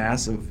a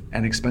massive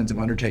and expensive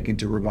undertaking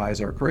to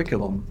revise our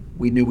curriculum,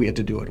 we knew we had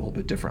to do it a little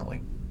bit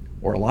differently,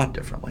 or a lot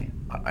differently.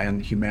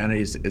 And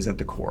humanities is at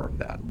the core of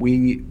that.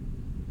 We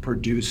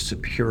produce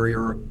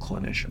superior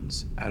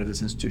clinicians out of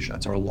this institution.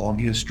 That's our long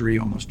history,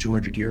 almost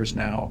 200 years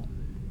now.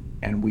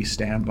 And we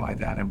stand by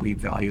that, and we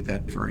value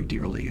that very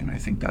dearly. And I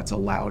think that's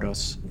allowed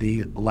us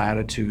the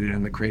latitude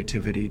and the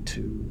creativity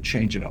to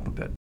change it up a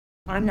bit.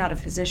 I'm not a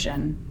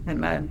physician.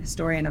 I'm a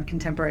historian of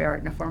contemporary art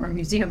and a former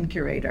museum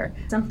curator.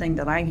 Something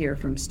that I hear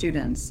from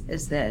students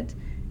is that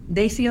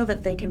they feel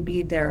that they can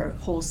be their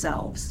whole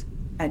selves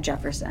at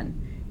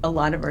Jefferson. A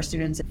lot of our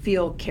students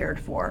feel cared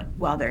for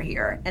while they're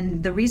here.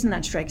 And the reason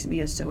that strikes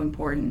me as so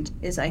important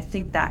is I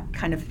think that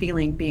kind of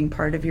feeling being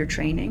part of your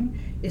training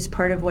is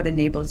part of what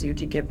enables you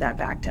to give that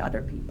back to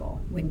other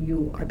people when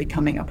you are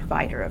becoming a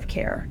provider of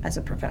care as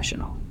a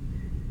professional.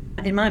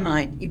 In my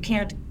mind, you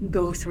can't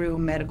go through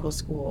medical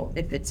school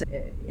if it's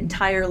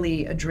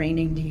entirely a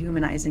draining,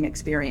 dehumanizing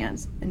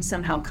experience and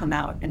somehow come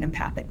out an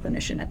empathic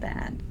clinician at the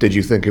end. Did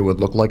you think it would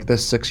look like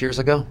this 6 years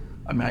ago?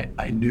 I mean,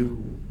 I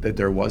knew that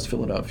there was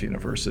Philadelphia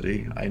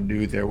University. I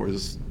knew there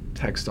was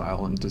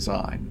textile and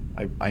design.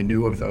 I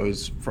knew of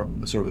those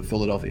from sort of a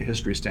Philadelphia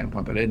history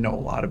standpoint, but I didn't know a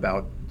lot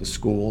about the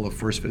school. The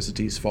first visit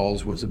to East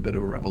Falls was a bit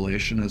of a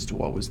revelation as to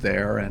what was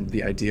there, and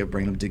the idea of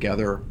bringing them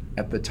together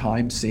at the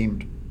time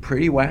seemed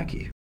pretty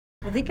wacky.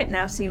 I think it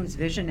now seems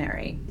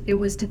visionary. It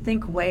was to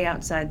think way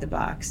outside the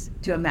box,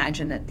 to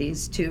imagine that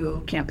these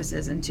two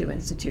campuses and two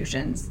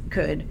institutions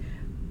could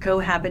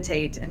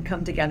cohabitate and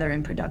come together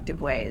in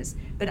productive ways.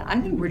 But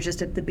I think we're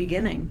just at the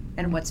beginning,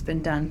 and what's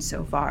been done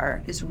so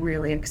far is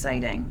really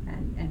exciting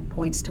and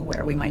points to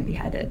where we might be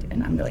headed,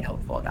 and I'm really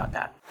hopeful about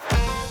that.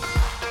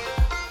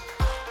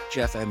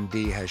 Jeff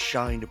MD has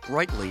shined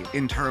brightly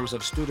in terms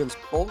of students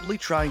boldly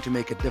trying to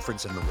make a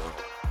difference in the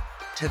world.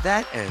 To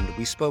that end,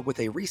 we spoke with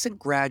a recent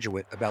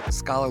graduate about the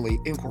scholarly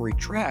inquiry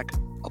track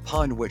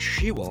upon which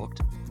she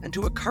walked, and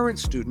to a current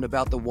student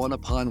about the one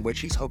upon which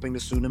he's hoping to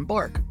soon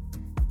embark.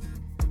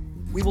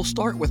 We will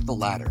start with the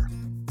latter.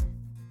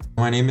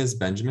 My name is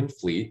Benjamin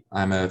Fleet.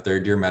 I'm a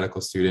third-year medical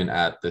student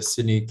at the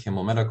Sidney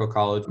Kimmel Medical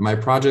College. My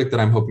project that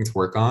I'm hoping to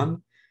work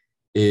on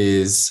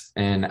is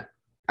an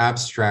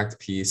abstract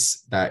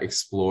piece that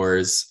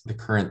explores the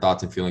current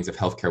thoughts and feelings of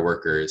healthcare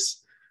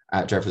workers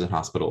at Jefferson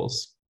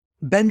hospitals.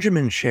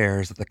 Benjamin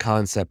shares that the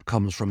concept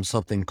comes from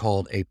something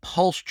called a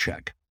pulse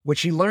check,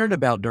 which he learned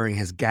about during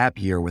his gap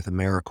year with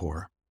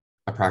AmeriCorps.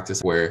 A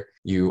practice where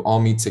you all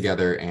meet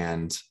together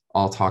and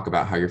all talk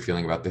about how you're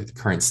feeling about the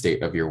current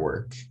state of your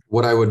work.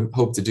 What I would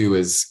hope to do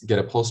is get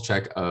a pulse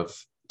check of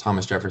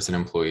Thomas Jefferson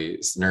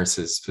employees,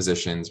 nurses,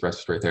 physicians,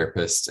 respiratory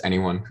therapists,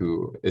 anyone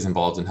who is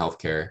involved in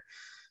healthcare,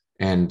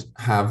 and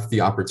have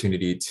the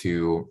opportunity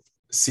to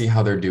see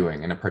how they're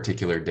doing in a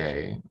particular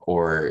day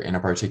or in a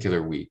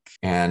particular week.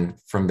 And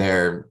from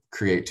there,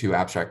 create two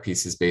abstract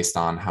pieces based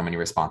on how many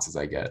responses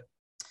I get.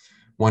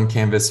 One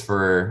canvas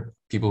for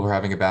people who are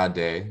having a bad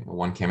day,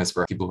 one canvas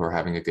for people who are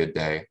having a good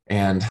day,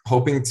 and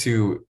hoping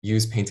to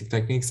use painting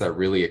techniques that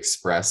really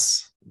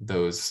express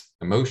those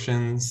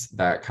emotions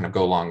that kind of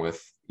go along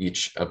with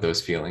each of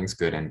those feelings,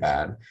 good and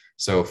bad.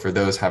 So for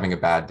those having a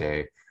bad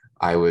day,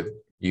 I would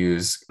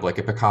use like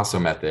a Picasso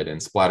method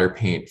and splatter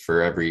paint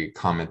for every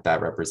comment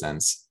that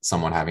represents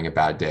someone having a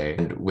bad day.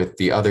 And with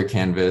the other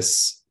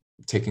canvas,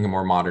 taking a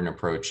more modern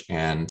approach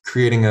and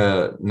creating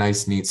a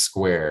nice, neat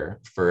square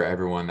for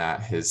everyone that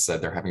has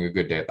said they're having a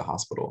good day at the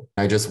hospital.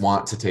 I just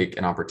want to take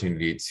an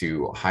opportunity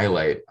to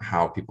highlight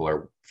how people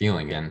are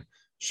feeling and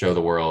show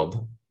the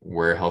world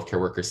where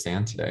healthcare workers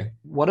stand today.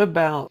 What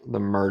about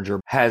the merger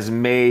has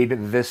made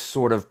this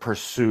sort of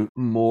pursuit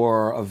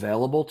more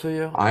available to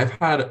you? I've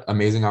had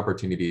amazing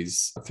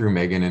opportunities through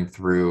Megan and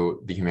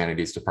through the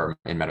humanities department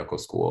in medical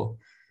school.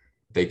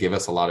 They give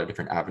us a lot of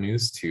different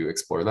avenues to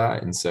explore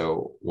that. And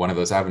so one of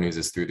those avenues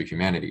is through the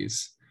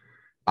humanities.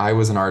 I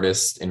was an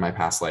artist in my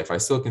past life. I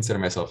still consider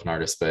myself an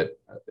artist, but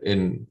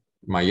in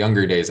my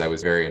younger days, I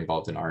was very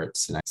involved in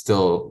arts, and it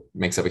still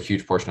makes up a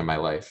huge portion of my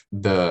life.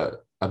 The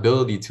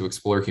ability to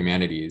explore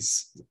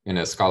humanities in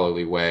a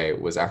scholarly way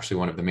was actually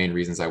one of the main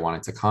reasons I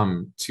wanted to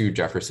come to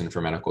Jefferson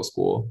for medical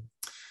school.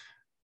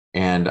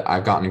 And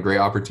I've gotten great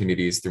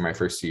opportunities through my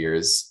first 2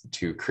 years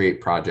to create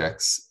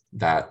projects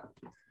that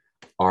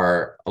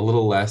are a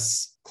little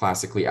less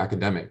classically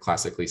academic,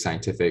 classically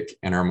scientific,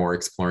 and are more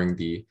exploring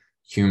the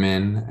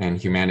human and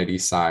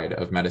humanities side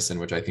of medicine,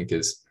 which I think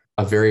is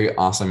a very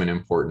awesome and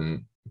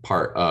important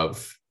part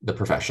of the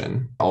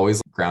profession.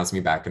 Always grounds me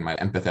back in my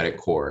empathetic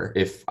core.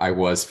 If I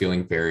was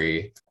feeling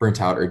very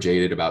burnt out or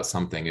jaded about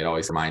something, it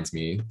always reminds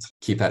me to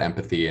keep that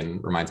empathy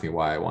and reminds me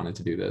why I wanted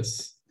to do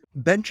this.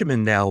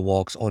 Benjamin now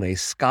walks on a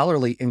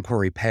scholarly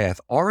inquiry path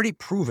already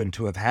proven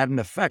to have had an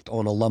effect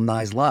on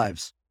alumni's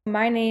lives.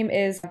 My name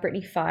is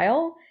Brittany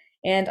File,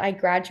 and I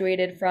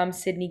graduated from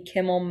Sidney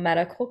Kimmel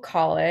Medical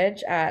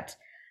College at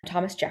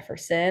Thomas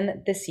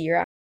Jefferson this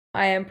year.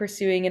 I am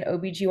pursuing an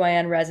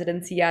OBGYN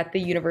residency at the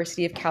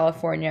University of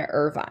California,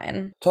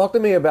 Irvine. Talk to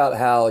me about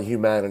how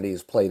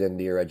humanities played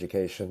into your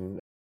education.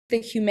 The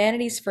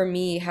humanities for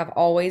me have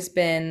always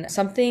been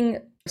something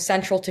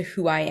central to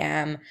who I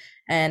am,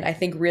 and I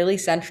think really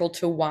central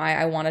to why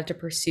I wanted to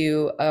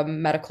pursue a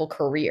medical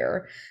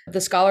career. The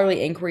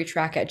scholarly inquiry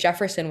track at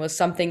Jefferson was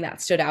something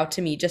that stood out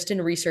to me just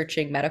in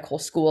researching medical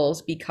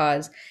schools,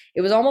 because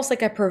it was almost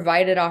like a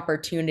provided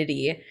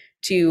opportunity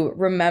to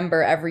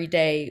remember every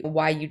day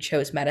why you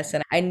chose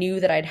medicine. I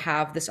knew that I'd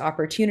have this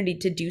opportunity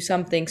to do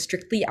something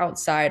strictly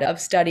outside of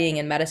studying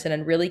in medicine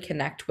and really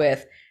connect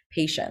with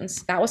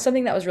patients. That was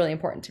something that was really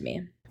important to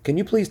me. Can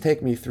you please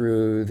take me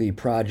through the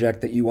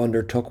project that you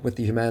undertook with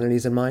the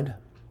humanities in mind?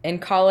 In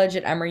college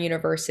at Emory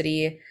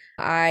University,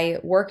 I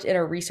worked in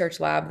a research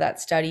lab that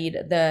studied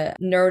the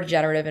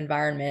neurodegenerative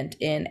environment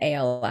in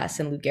ALS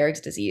and Lou Gehrig's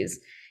disease.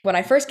 When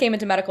I first came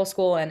into medical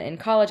school and in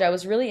college, I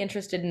was really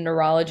interested in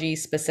neurology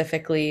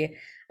specifically.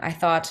 I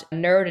thought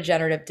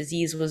neurodegenerative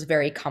disease was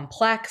very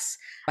complex.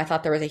 I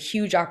thought there was a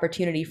huge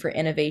opportunity for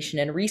innovation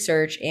and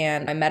research,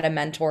 and I met a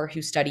mentor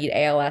who studied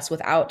ALS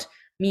without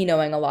me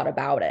knowing a lot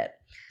about it.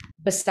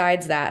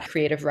 Besides that,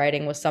 creative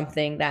writing was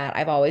something that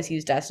I've always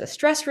used as a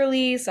stress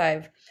release.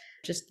 I've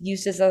just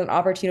used this as an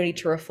opportunity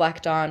to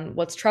reflect on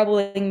what's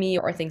troubling me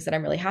or things that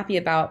I'm really happy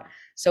about.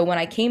 So when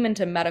I came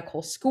into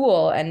medical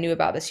school and knew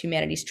about this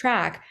humanities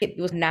track, it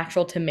was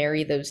natural to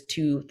marry those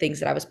two things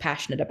that I was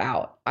passionate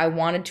about. I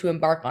wanted to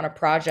embark on a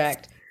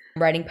project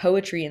writing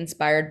poetry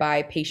inspired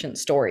by patient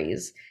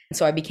stories. And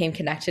so I became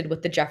connected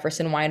with the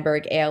Jefferson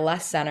Weinberg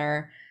ALS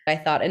Center. I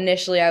thought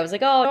initially, I was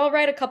like, oh, I'll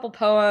write a couple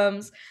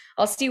poems,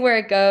 I'll see where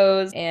it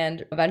goes,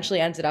 and eventually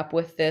ended up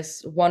with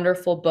this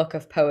wonderful book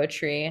of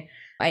poetry.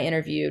 I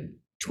interviewed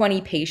 20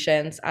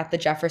 patients at the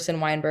Jefferson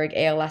Weinberg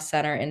ALS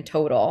Center in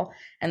total.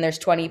 And there's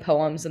 20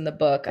 poems in the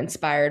book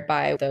inspired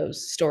by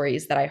those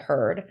stories that I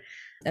heard.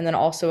 And then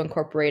also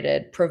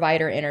incorporated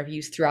provider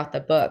interviews throughout the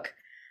book.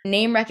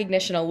 Name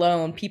recognition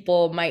alone,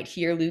 people might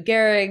hear Lou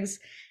Gehrig's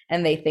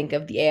and they think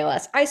of the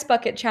ALS Ice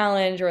Bucket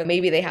Challenge, or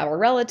maybe they have a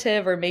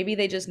relative, or maybe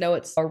they just know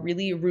it's a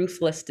really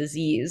ruthless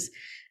disease.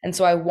 And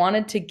so I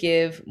wanted to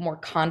give more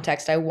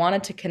context. I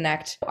wanted to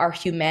connect our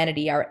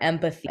humanity, our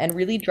empathy, and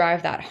really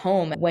drive that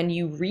home. When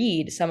you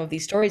read some of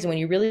these stories and when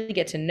you really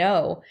get to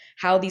know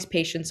how these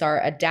patients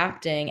are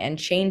adapting and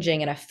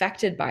changing and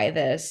affected by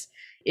this,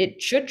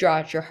 it should draw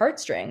at your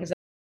heartstrings.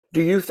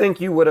 Do you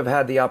think you would have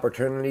had the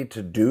opportunity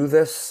to do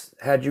this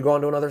had you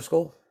gone to another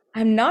school?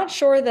 I'm not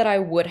sure that I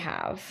would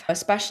have,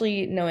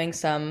 especially knowing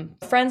some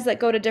friends that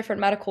go to different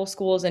medical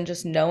schools and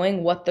just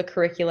knowing what the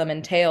curriculum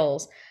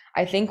entails.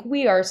 I think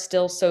we are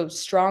still so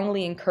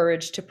strongly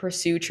encouraged to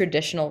pursue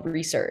traditional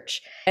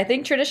research. I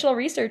think traditional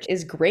research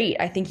is great.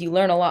 I think you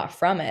learn a lot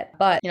from it.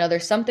 But,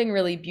 there's something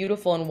really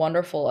beautiful and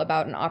wonderful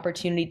about an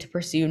opportunity to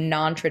pursue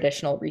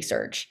non-traditional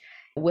research.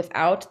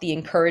 Without the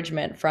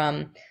encouragement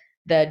from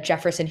the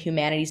Jefferson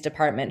Humanities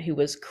Department, who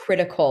was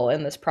critical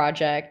in this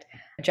project,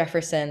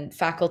 Jefferson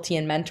faculty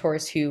and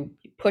mentors who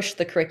pushed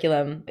the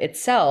curriculum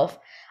itself,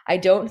 I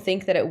don't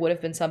think that it would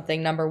have been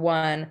something, number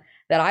one,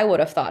 that I would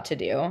have thought to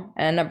do,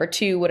 and number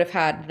two, would have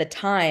had the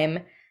time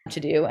to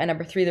do, and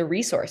number three, the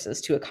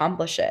resources to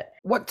accomplish it.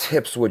 What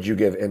tips would you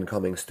give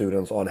incoming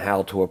students on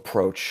how to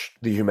approach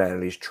the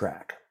humanities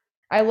track?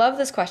 I love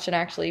this question,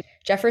 actually.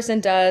 Jefferson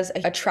does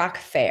a track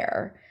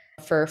fair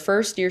for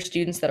first-year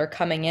students that are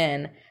coming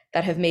in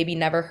that have maybe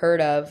never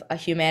heard of a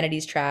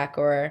humanities track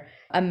or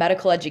a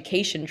medical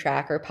education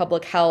track or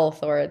public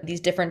health or these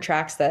different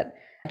tracks that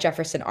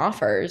Jefferson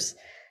offers.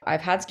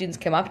 I've had students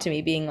come up to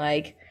me being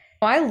like,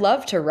 I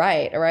love to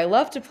write or I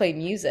love to play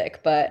music,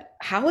 but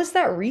how is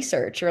that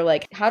research? Or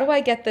how do I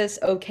get this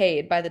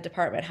okayed by the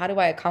department? How do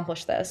I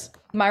accomplish this?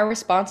 My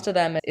response to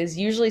them is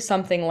usually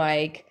something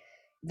like,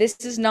 this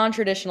is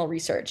non-traditional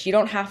research. You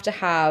don't have to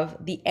have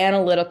the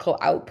analytical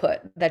output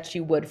that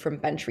you would from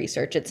bench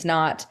research. It's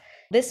not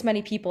this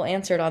many people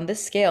answered on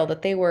this scale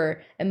that they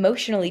were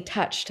emotionally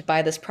touched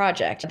by this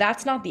project.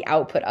 That's not the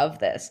output of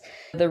this.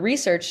 The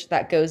research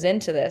that goes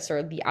into this,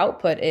 or the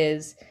output,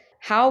 is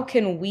how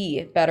can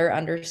we better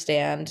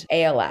understand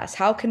ALS?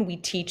 How can we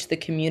teach the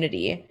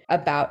community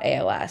about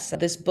ALS?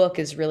 This book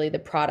is really the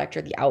product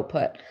or the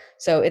output.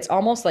 So it's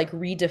almost like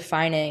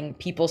redefining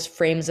people's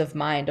frames of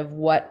mind of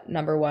what,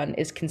 number one,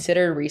 is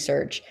considered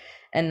research.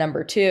 And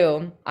number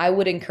two, I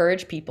would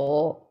encourage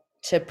people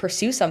to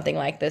pursue something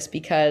like this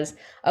because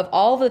of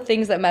all the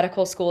things that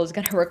medical school is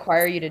going to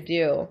require you to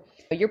do.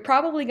 You're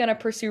probably going to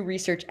pursue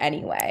research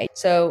anyway.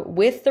 So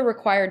with the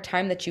required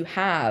time that you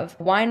have,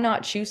 why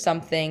not choose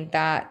something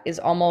that is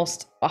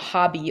almost a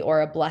hobby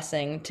or a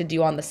blessing to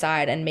do on the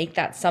side and make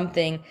that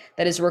something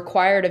that is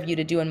required of you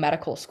to do in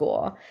medical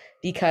school?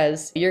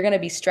 Because you're going to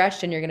be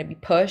stretched and you're going to be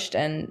pushed,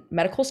 and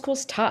medical school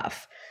is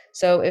tough.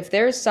 So if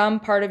there's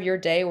some part of your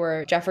day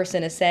where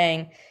Jefferson is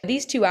saying,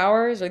 these 2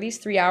 hours or these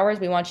 3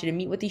 hours, we want you to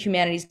meet with the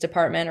humanities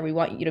department, or we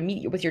want you to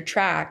meet with your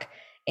track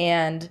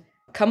and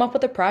come up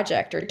with a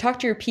project, or talk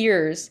to your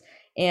peers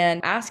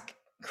and ask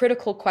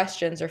critical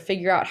questions or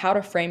figure out how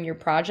to frame your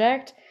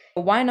project,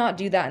 why not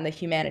do that in the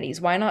humanities?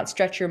 Why not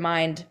stretch your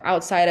mind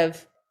outside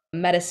of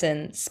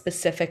medicine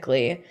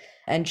specifically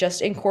and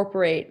just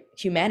incorporate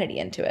humanity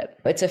into it?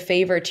 It's a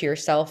favor to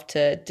yourself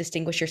to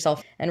distinguish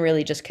yourself and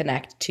really just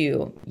connect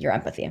to your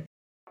empathy.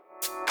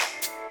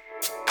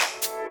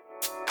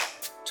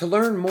 To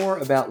learn more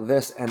about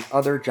this and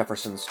other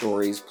Jefferson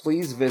stories,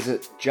 please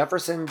visit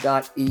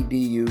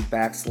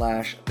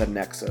jefferson.edu/The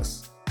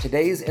Nexus.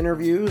 Today's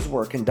interviews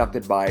were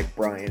conducted by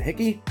Brian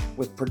Hickey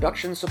with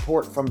production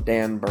support from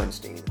Dan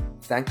Bernstein.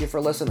 Thank you for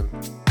listening.